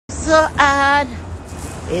so hard.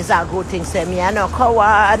 It's a good thing, say me I no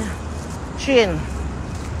coward. Chin.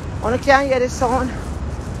 When you can't hear the sound,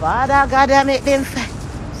 Father God, I make them fight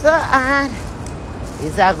so hard.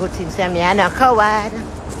 It's a good thing, say me I no coward.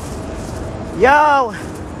 Yo,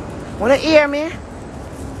 wanna hear me?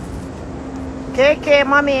 KK,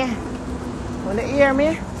 mommy, wanna hear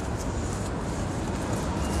me?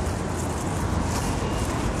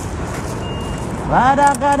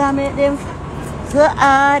 Father God, I make them so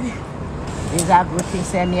hard. It's a good thing,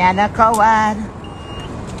 say me I no coward.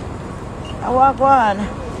 I walk on.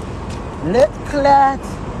 Let clot.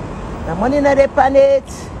 The money in the planet.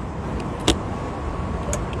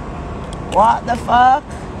 What the fuck?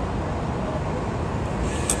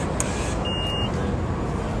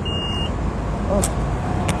 Oh,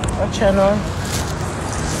 what channel?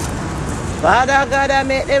 Father God, I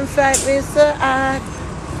make them fight me so hard.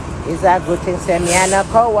 It's a good thing, say me and a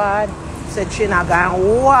coward. Say Chin, I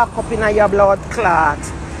go walk up in your blood clot.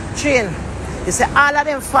 Chin, you say all of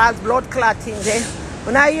them false blood clot things, eh?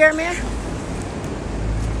 When I hear me?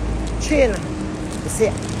 Chin, you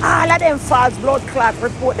say all of them false blood clot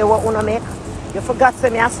report they want to make. You forgot to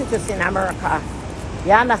me a citizen in America.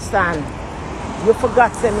 You understand? You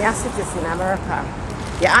forgot to me a citizen in America.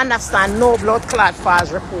 You understand? No blood clot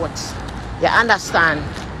false reports. You understand?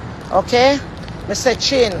 Okay? I say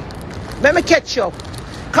Chin, let me catch you up.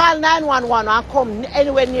 Call 911 and come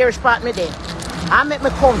anywhere near spot me there. I make me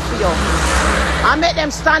come for you. I make them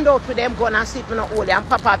stand out with them gun and sleep in the hole and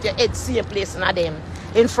pop out your head same place in them,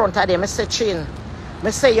 in front of them. I say Chin.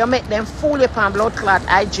 I say you make them fool upon blood clot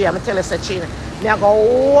IG. I tell you say Chin. I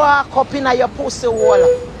go walk up in your pussy hole.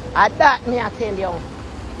 And that me I tell you.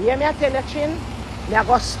 You hear me I tell you Chin? I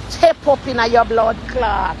go step up in your blood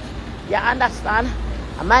clot. You understand?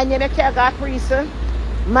 And my name is Kergar Prison.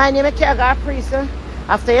 My name is Kergar Prison.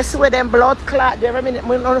 After you see where them blood clot, every minute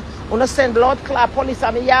when send blood clot police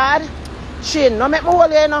on my yard. Chin, no make me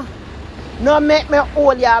hold you, no. No make me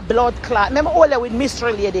hold your blood clot. Make me hold you with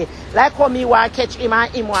mystery lady. Like how me want to catch him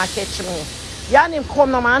and him want to catch me. You and him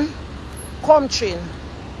come no man. Come Chin.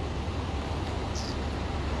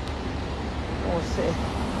 Oh say.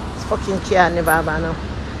 It's fucking car never have no.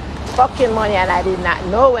 Fucking money and I did not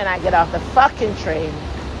know when I get off the fucking train.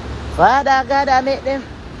 Father God, I make them.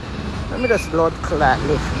 Let me just blood clot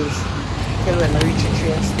lift this till when I reach the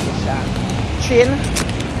train station. Chin,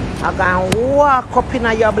 I'm going to walk up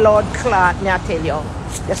in your blood clot, me I tell you.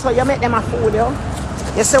 You saw you make them a fool, you.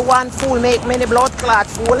 You say one fool make many blood clot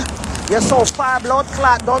fool. You saw far blood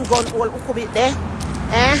clot don't go all who could be there.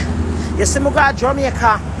 Eh? You see me go to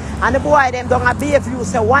Jamaica and the boy them down a Bayview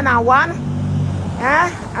say one-on-one. Eh?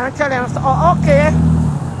 And I tell them, oh, okay.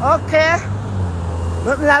 Okay.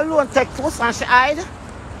 But me alone take first and she hide.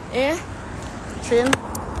 Eh? Chin,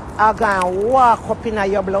 I'm going to walk up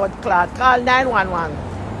in your blood clot. Call 911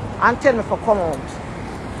 and tell me to come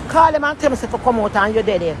out. Call them and tell me to come out and you're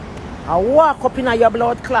dead. I walk up in your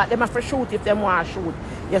blood clot. They have to shoot if they want to shoot.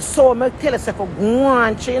 You saw me tell you to go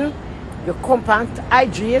on, Chin. You come on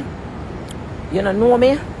IG. You don't know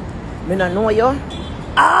me. Me don't know you.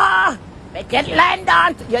 Ah! Make it land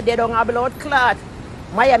down. You're dead on a blood clot.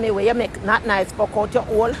 Miami where you make not nice fuck out your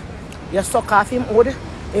hole. You suck off him wood.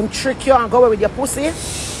 Him trick you and go away with your pussy.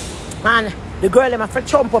 And the girl them have to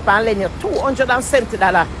jump up and lend you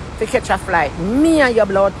 $270 to catch a flight. Me and your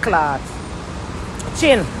blood clot.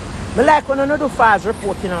 Chin, me like when you do false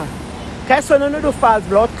report, you know. Because when you do false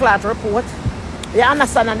blood clot report, you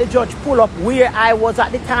understand and the judge pull up where I was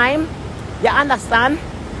at the time. You understand?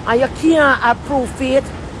 And you can't approve it.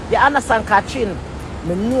 You understand, Chin?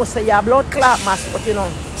 I know say your blood clot mass, but you know.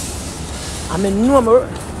 I know me.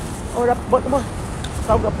 Oh, but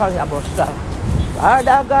come up on your bus, sir.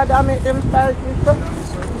 Father God, I make them fight me.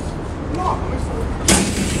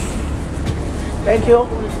 Thank you.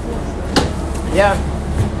 Yeah.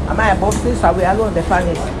 I might bus this, so we alone the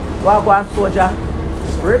panic. Walk one soldier.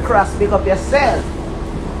 Recross, pick up yourself.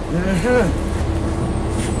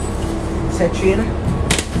 Say, Chin,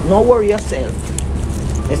 no worry yourself.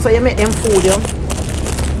 So you make them fool you.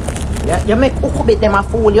 Yeah, you make Ukubit them a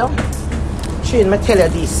fool you. Chin, me tell you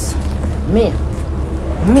this.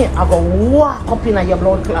 Me, I go walk up in your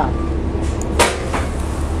blood clot.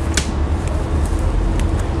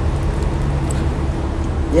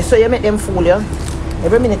 Yeah, so you make them fool you.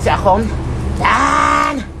 Every minute you come,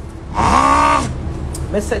 Dan! Ah!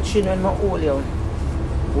 Me say Chin when me hold you.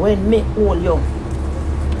 When me hold you.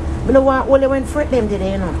 I don't want hold you when fret them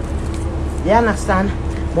today, you know. You understand?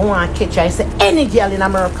 I want to catch you. I say any girl in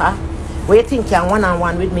America where you think you're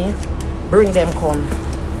one-on-one with me, bring them come.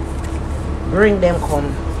 Bring them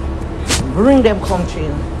come. Bring them come,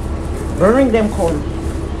 Chin. Bring them come.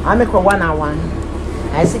 I make a 1 and 1.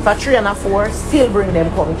 I see for 3 and a 4, still bring them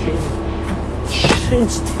come Chin.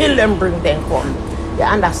 Still them bring them come. You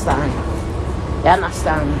understand? You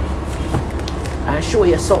understand? I'll show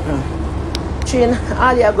you something. Chin,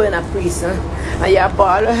 all you're going to prison and you're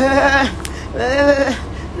ball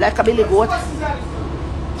like a billy goat.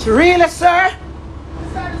 Really, sir?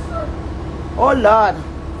 Oh Lord.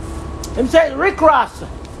 Him say Rick Ross.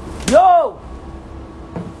 Yo!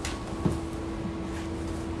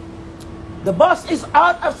 The bus is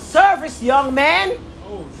out of service, young man.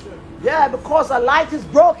 Oh shit. Yeah, because the light is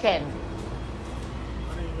broken.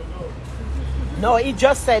 I didn't even know. No, he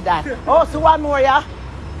just said that. Oh, so one more, yeah?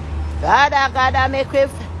 Gotta make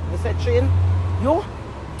with Mr. Chin. You?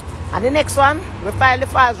 And the next one, we file the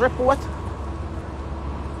files report.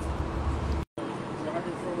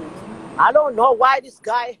 I don't know why this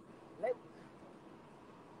guy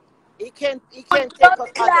he can't take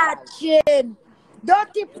us Chin.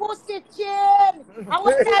 Dirty pussy Chin. I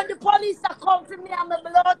was time the police are come for me. I'm a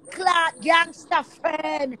blood clot gangster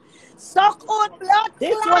friend. Suck out blood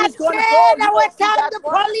clot Chin. I was time the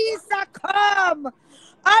police are come.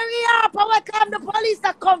 Hurry up. I was time the police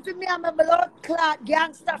are come for me. I'm a blood clot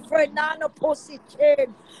gangster friend. Not no pussy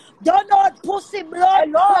Chin. Don't know pussy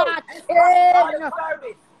blood clot Chin.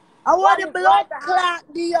 I want the blood clot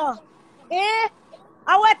dear. Eh?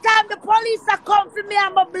 Our time the police are come for me,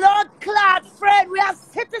 I'm a blood clot friend. We are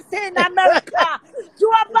citizens in America.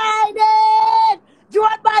 Joe Biden! Joe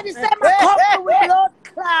Biden said my come with blood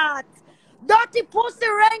clot. Dirty pussy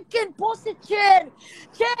ranking, pussy Chin.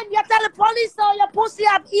 Chin, you tell the police how your pussy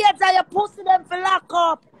have ears and your pussy them for lock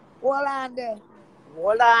up. Hold on there.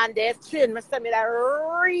 Hold on there, Chin. Mr.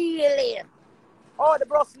 Miller, really? Oh, the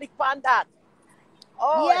bro slick on that.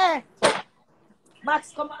 Oh. Yeah.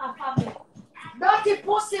 Max, come on, family. Dirty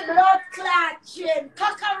pussy blood clot Chin.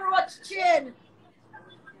 Cockroach Chin.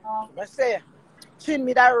 I say, Chin,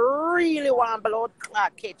 me that really want blood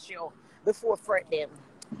clot catch you before fret them.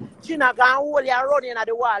 Chin, I gonna hold you running at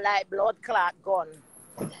the wall like blood clot gun.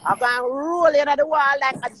 I gonna roll in at the wall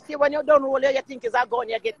like, I see when you don't roll you think it's a gun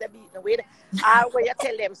you get the beaten with. Where you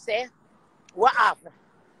tell them, say, what happened?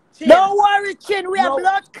 Chin. Don't worry, Chin. We have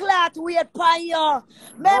blood clot. We at you.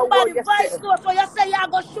 Remember the vice note for you say you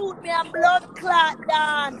go shoot me and blood clot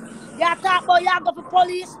down. You talk about you go for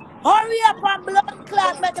police. Hurry up and blood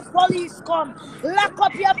clot make the police come. Lock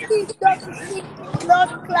up your feet, dirty sleep,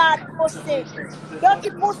 blood clot pussy. Dirty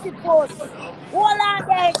pussy post. Hold on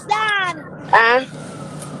there, Dan.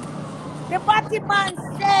 The body man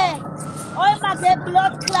say, oh, I get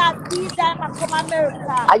blood clot visa and I come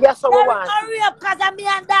America. I just want. Hurry up, because me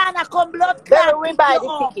and Dana come blood clot. We buy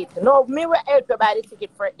the ticket. No, me will help you buy the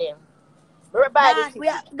ticket for them. We buy the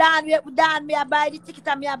ticket. Dan, me buy the ticket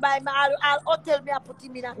and me buy I'll hotel me put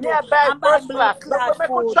him in a tour. And buy blood clot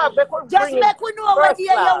food. Just make we know what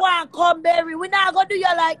year you want come, Berry. We not gonna do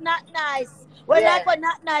you like not nice. We like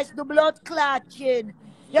not nice, do blood clot Chin.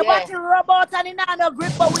 You want to rub out and you no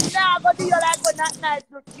grip, but we not gonna do you like we're not nice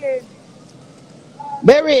to Chin.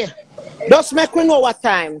 Berry, just make we know what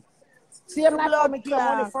time. See him like me give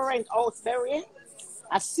money for rent house, Berry.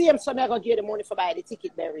 I see him so I'm gonna give the money for buy the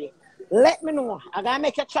ticket, Berry. Let me know. I'm gonna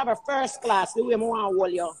make you travel first class the way I want to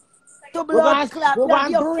hold you. To blood clot. We're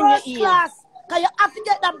going to bring you class. Because you have to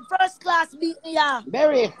get that first class beat me out.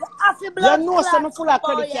 Berry, you know some full of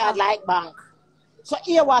credit card like bank. So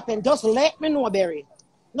here what happen, just let me know, Berry.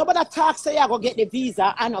 Nobody talk say you go get the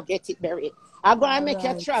visa and not get it, Berry. I'm going to make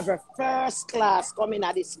you travel first class coming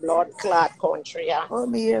at this blood clot country. Yeah. Oh,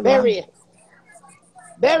 me, Berry,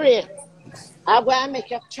 I'm going to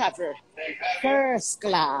make you travel first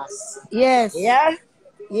class. Yes. Yeah?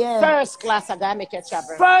 Yeah. First class, I'm going to make you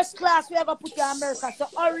travel. First class, we are going to put you in America. So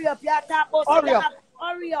hurry up. You talk about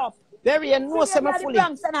hurry up. Berry, you know some fully.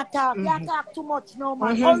 You talk too much no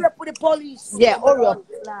man. Hurry up with the police. Yeah, hurry up.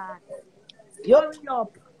 Hurry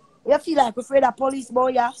up. You feel like we're afraid of police, boy,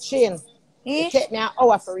 yeah? Shane, it take me an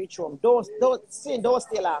hour for reach home. Don't stay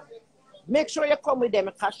long. Make sure you come with them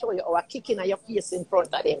and can show you our kicking at your face in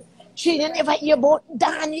front of them. Shane, you never hear about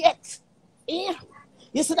Dan yet. Eh?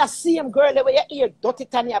 You see that same girl where you hear Dirty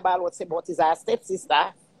Tanya about what's about is our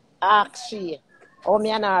stepsister. Ask she. Oh, me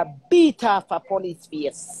and her beat off a police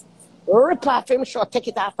face. Rip off him short, take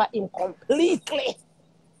it off of him completely.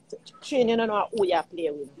 Chin, you don't know who you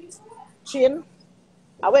play with. Chin,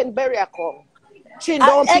 I went Berry come. Chin,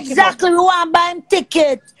 don't exactly, we want to buy him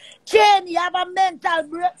ticket. Chin, you have a mental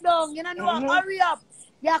breakdown. You know, hurry up.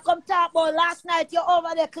 You come talk about last night, you over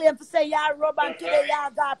there claim to say you rob and today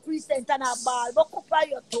you got precinct and a ball. But cook for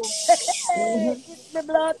your too. It's the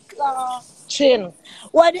blood clot. Chin.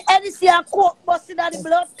 When the NC and coke busting on the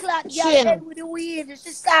blood clot, girl head Chin. with the weed,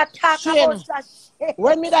 she start talking Chin. about that shit.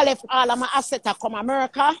 When me da left all of my assets to come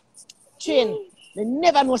America, Chin, me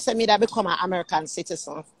never know say me da become an American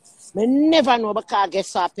citizen. Me never know because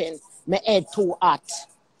guess what happen? Me head too hot.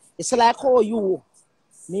 It's like how you,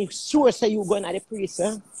 me sure say you going to the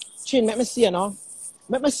prison. Chin, let me see you now.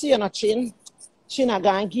 Let me see you now, Chin. Chin, I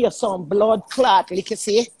gonna give you some blood clot, like you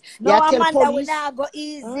see. No, You tell Amanda, we police. not go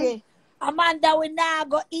easy. Amanda, we not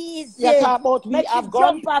go easy. You talk about we Make have you gun.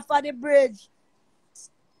 jump off of the bridge.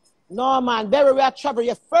 No, man, very well travel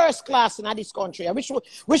your first class in this country.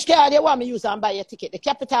 Which car do you want me use and buy your ticket? The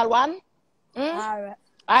Capital one? All right.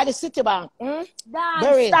 Or the Citibank? Dan,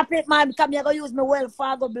 Very. stop it, man, because I'm going to use my Wells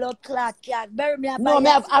Fargo blood clot card. Bury me and No, buy me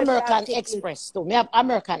your have special American ticket. Express too. Me have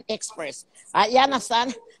American Express. You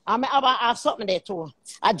understand? And I have something there too.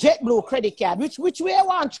 A JetBlue credit card. Which way you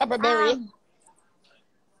want, Trevor Berry?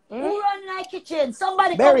 Who run my kitchen?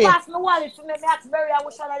 Somebody Berry. come pass my wallet for me. Me ask Berry, I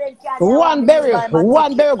wish one of them cards.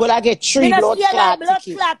 One berry gonna get 3 Me not blood see like clot blood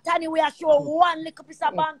tickets. clot, Tani, we are show one little piece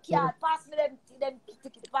of bank card. Pass me them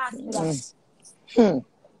ticket. Pass me that.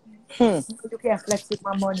 You can't flex with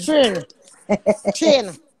my money.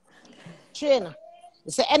 Chin.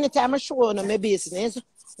 You say anytime I show on my business,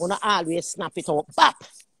 I always snap it up. Bap.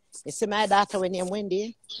 You see my daughter when named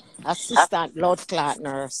Wendy, assistant blood clot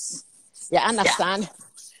nurse. You understand?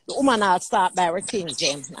 The woman I'll start by her things,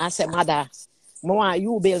 Jim. I say, mother, I want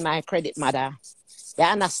you build my credit, mother. You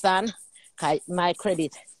understand? Cause my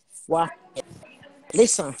credit. What?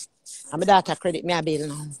 Listen, I'm a daughter credit me a bill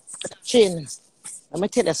now. Chin, let me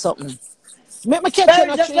tell you something. Make me catch you,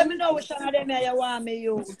 Berry, just Chin. let me know which one of them here you want me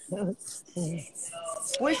use.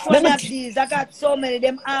 Which one of these? I got so many.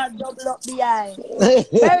 Them all double up behind.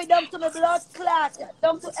 Berry, them to my blood clot.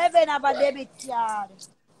 Them to Evan have a debit card.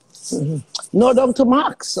 No, down to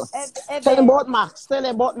Max. Evan. Tell him about Max. Tell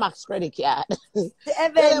him about Max credit card. To Tell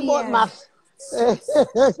Evan him about here. Max.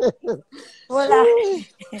 Voila.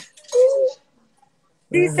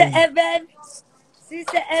 Sister Evan.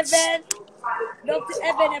 Sister Evan. Dr.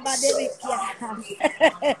 Evan have a debit card.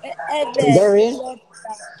 Evan. Berry,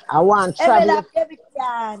 I want Evan travel. have debit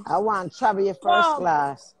card. I want travel your first Come.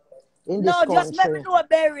 class in this No, just let me country. know,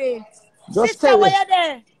 Berry. Just Sister, tell where me. you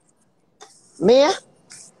there?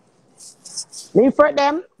 Me for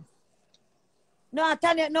them. No,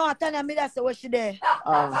 Tanya, me that's what she there.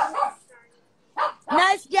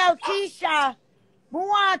 Nice girl, Keisha. Me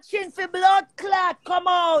want Chin for blood clot come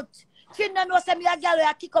out. Chin don't know say me a girl where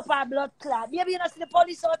I kick up her blood clot. Maybe you not see the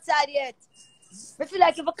police outside yet. I feel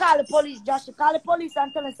like if I call the police, Josh, you call the police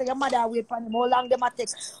and tell them say your mother wait for them. How long them a take?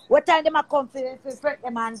 What time them a come for break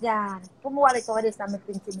them and down? Put me wallet over this and me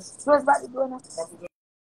thinking. Close back the door now.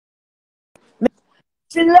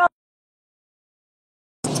 She love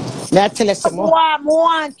May I tell you some more?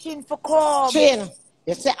 want Chin for come. Chin,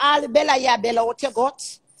 you say all the bella, yeah, bella, what you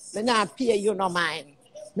got? Me not pay you no mind.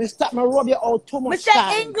 Me stop me rub you out too Me much say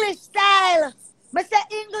time. English style. Me say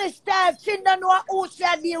English style. Chin don't know who she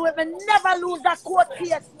deal with. Me never lose that court case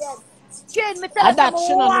yet. Chin, me tell you that something.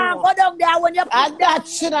 she don't know. Go down there when you put And that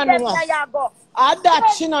she don't know. there you go.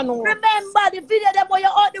 That she don't know. Remember the video them where you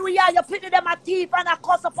out the way you put them a teeth and a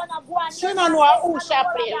cuss up and a go on. She don't know who she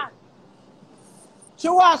play. She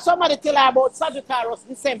want somebody tell her about Sagittarius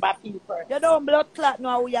December people. You don't blood clot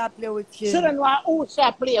know who you play with, Chin. She don't know who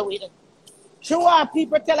she play with. She want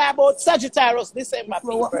people tell her about Sagittarius December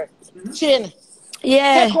people. Chin,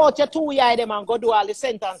 Yeah. take out your 2 years them and go do all the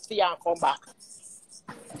sentence for you and come back.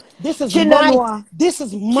 This is Chin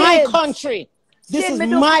my Chin. country. This Chin, is me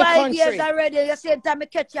do my 5 years country. already. You say time me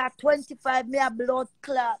catch you at 25, me a blood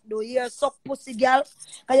clot. Do you suck pussy girl?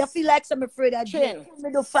 Cause you feel like some afraid of Chin,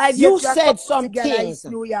 me do 5 you years. said suck some pussy girl in things.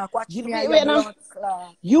 New York. Watch me and Wait your now. blood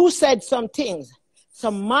clot. You said some things.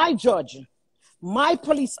 So my judge, my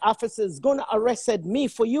police officers gonna arrested me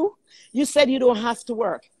for you. You said you don't have to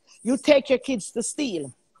work. You take your kids to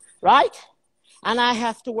steal, right? And I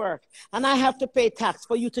have to work. And I have to pay tax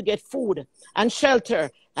for you to get food and shelter.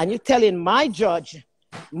 And you're telling my judge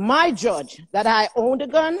that I own the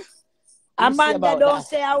gun? Amanda don't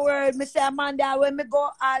say a word. Me say Amanda when me go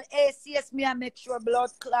all ACS me and make sure blood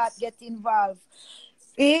clot get involved.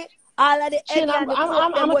 All of the Chin, Eddie and the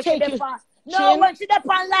I'm gonna take you. No, Chin. when she up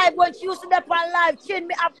on live, when she used to up on live, Chin,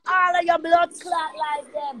 me have all of your blood clot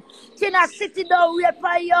like them. Chin, I sitting down wait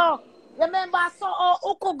for you. Remember, I saw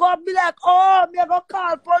who could go be like, oh, me go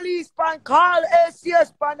call police, pan, call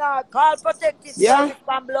ACS, pan, call protective service,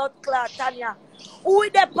 pan, blood clot, Tanya. Who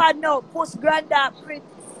is the pan now? Post granddad print.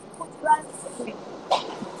 Post granddad print.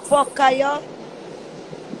 Fuck, yo.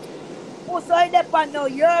 Oh, so it depend now.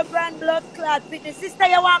 Your grand blood clot fitness. Sister,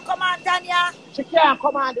 you want to come on, Tanya? She can't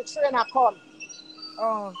come on, the trainer come.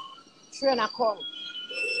 Oh. Trainer come.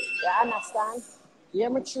 You understand? Yeah,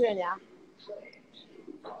 me train ya.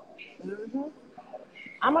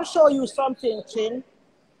 I'm going to show you something, Chin.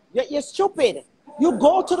 You're stupid. You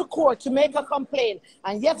go to the court to make a complaint,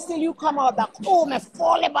 and yet still you come out back, oh, me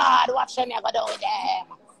fully bad, watch me go down with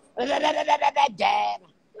them. Damn.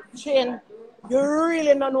 Chin, you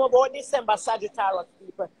really don't know about December Sagittarius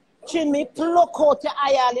people. Chin, me pluck out your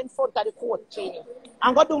eye in front of the court, Chin.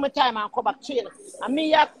 I'm going to do my time and come back, Chin. And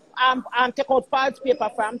me, I'm take out false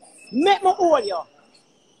paper from, make me hold you.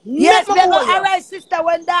 Yes, we go. All right, sister.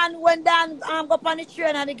 When Dan go on the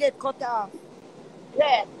train and they get cut off.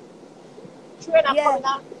 Yeah. Train coming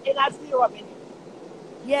out in a 0 minute.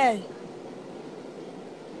 Yeah.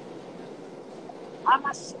 I'm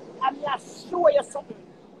going to show you something.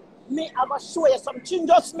 I'm going to show you something.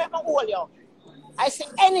 Just make me hold you. I say,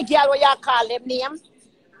 any girl where you call them name,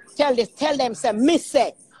 tell them, say, miss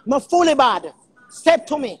say, me fully bad. Step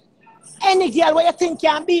to me. Any girl where you think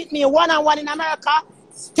can beat me one-on-one in America,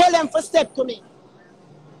 tell them for step to me.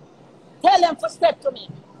 Tell them for step to me.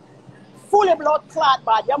 Fully blood clot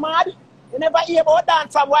bad. You mad? You never hear about Dan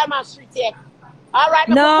from Wyman Street yet. All right.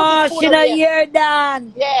 No, she don't hear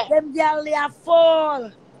Dan. Yeah. Them girls they are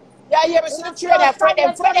full. Yeah, me see the trainer. For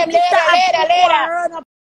them later.